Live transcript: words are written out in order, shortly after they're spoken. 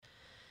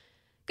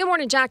Good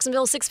morning,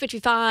 Jacksonville,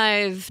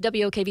 6:55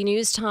 WOKV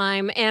News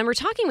Time. And we're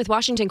talking with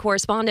Washington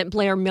correspondent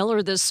Blair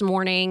Miller this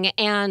morning.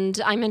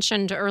 And I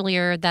mentioned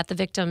earlier that the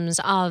victims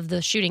of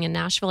the shooting in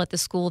Nashville at the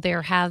school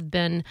there have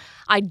been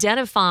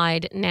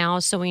identified now.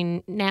 So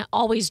we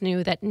always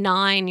knew that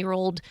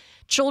 9-year-old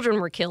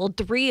children were killed,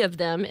 3 of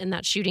them in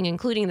that shooting,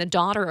 including the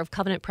daughter of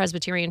Covenant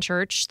Presbyterian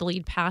Church, the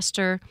lead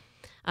pastor,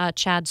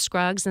 Chad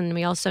Scruggs. And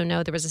we also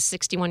know there was a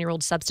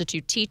 61-year-old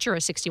substitute teacher, a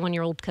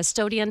 61-year-old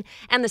custodian,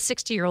 and the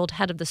 60-year-old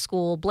head of the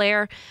school.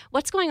 Blair,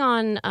 what's going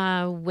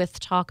on with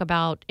talk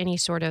about any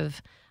sort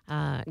of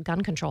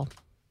gun control?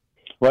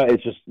 Well,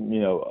 it's just,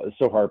 it's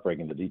so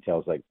heartbreaking, the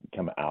details that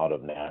come out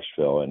of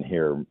Nashville and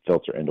here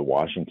filter into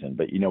Washington.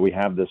 But, we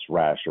have this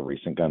rash of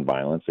recent gun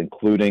violence,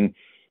 including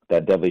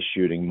that deadly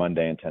shooting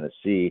Monday in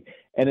Tennessee.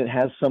 And it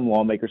has some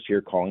lawmakers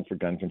here calling for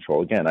gun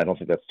control. Again, I don't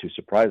think that's too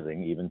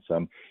surprising. Even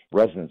some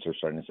residents are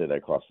starting to say that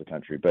across the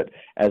country. But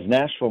as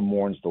Nashville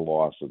mourns the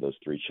loss of those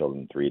 3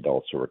 children, 3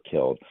 adults who were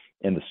killed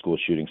in the school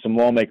shooting, some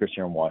lawmakers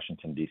here in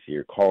Washington, D.C.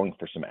 are calling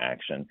for some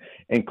action,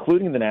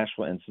 including the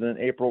Nashville incident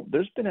in April.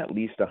 There's been at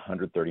least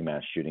 130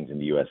 mass shootings in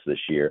the U.S. this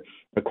year,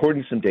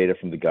 according to some data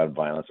from the Gun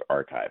Violence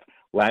Archive.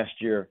 Last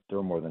year, there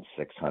were more than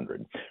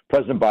 600.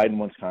 President Biden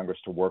wants Congress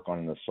to work on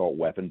an assault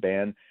weapon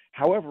ban.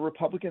 However,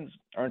 Republicans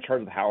are in charge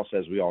of the House,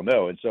 as we all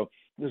know, and so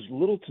there's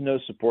little to no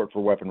support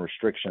for weapon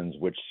restrictions,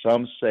 which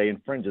some say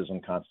infringes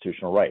on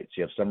constitutional rights.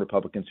 You have some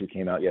Republicans who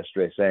came out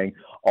yesterday saying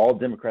all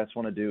Democrats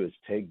want to do is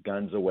take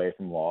guns away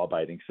from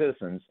law-abiding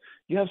citizens.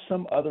 You have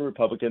some other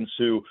Republicans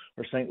who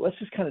are saying, let's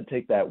just kind of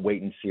take that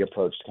wait-and-see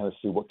approach to kind of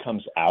see what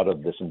comes out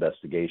of this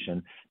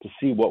investigation, to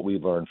see what we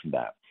learn from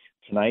that.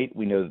 Tonight,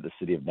 we know that the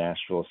city of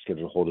Nashville is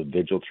scheduled to hold a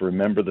vigil to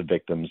remember the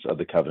victims of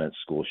the Covenant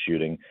school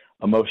shooting.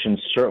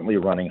 Emotions certainly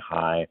running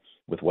high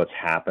with what's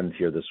happened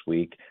here this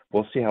week.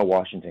 We'll see how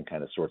Washington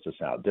kind of sorts this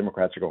out.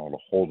 Democrats are going to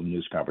hold a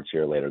news conference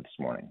here later this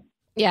morning.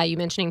 Yeah, you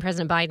mentioning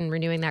President Biden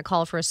renewing that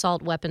call for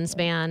assault weapons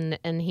ban,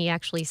 and he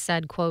actually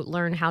said, quote,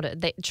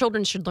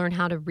 children should learn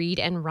how to read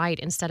and write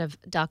instead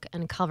of duck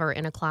and cover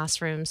in a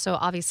classroom. So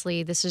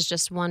obviously this is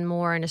just one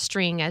more in a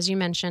string, as you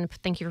mentioned.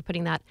 Thank you for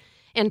putting that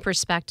in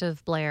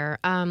perspective, Blair.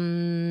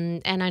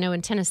 And I know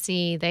in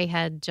Tennessee, they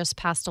had just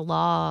passed a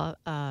law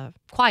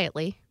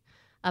quietly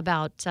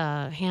about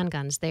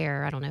handguns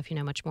there. I don't know if you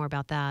know much more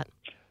about that.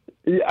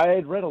 I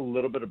had read a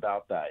little bit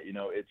about that.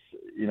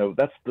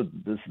 That's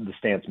the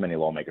stance many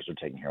lawmakers are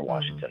taking here in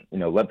Washington.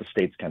 Let the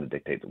states kind of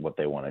dictate what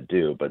they want to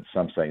do, but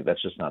some saying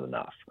that's just not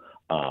enough.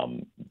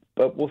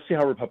 But we'll see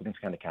how Republicans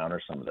kind of counter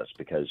some of this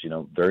because,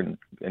 they're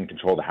in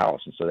control of the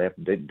House, and so they have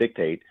to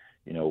dictate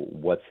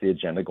what's the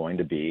agenda going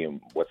to be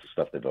and what's the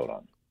stuff they vote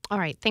on. All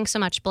right. Thanks so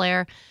much,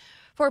 Blair,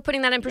 for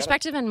putting that in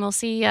perspective. And we'll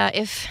see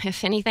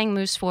if anything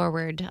moves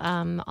forward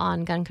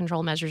on gun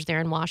control measures there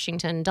in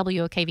Washington.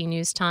 WOKV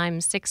News Time,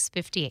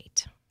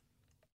 6:58.